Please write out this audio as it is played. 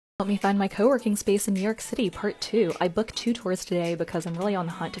Help me find my co-working space in New York City, part 2. I booked 2 tours today because I'm really on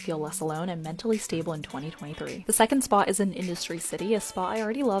the hunt to feel less alone and mentally stable in 2023. The second spot is in Industry City, a spot I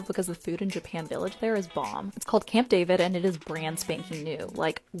already love because the food in Japan Village there is bomb. It's called Camp David and it is brand spanking new.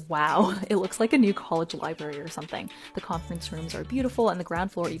 Like, wow, it looks like a new college library or something. The conference rooms are beautiful and the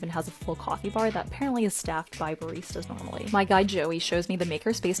ground floor even has a full coffee bar that apparently is staffed by baristas normally. My guide Joey shows me the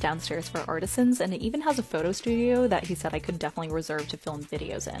makerspace downstairs for artisans and it even has a photo studio that he said I could definitely reserve to film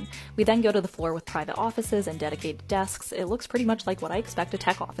videos in. We then go to the floor with private offices and dedicated desks. It looks pretty much like what I expect a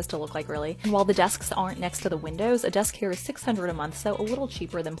tech office to look like, really. And while the desks aren't next to the windows, a desk here is $600 a month, so a little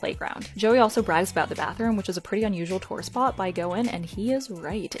cheaper than Playground. Joey also brags about the bathroom, which is a pretty unusual tour spot, but I go in and he is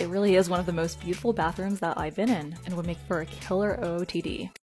right. It really is one of the most beautiful bathrooms that I've been in and would make for a killer OOTD.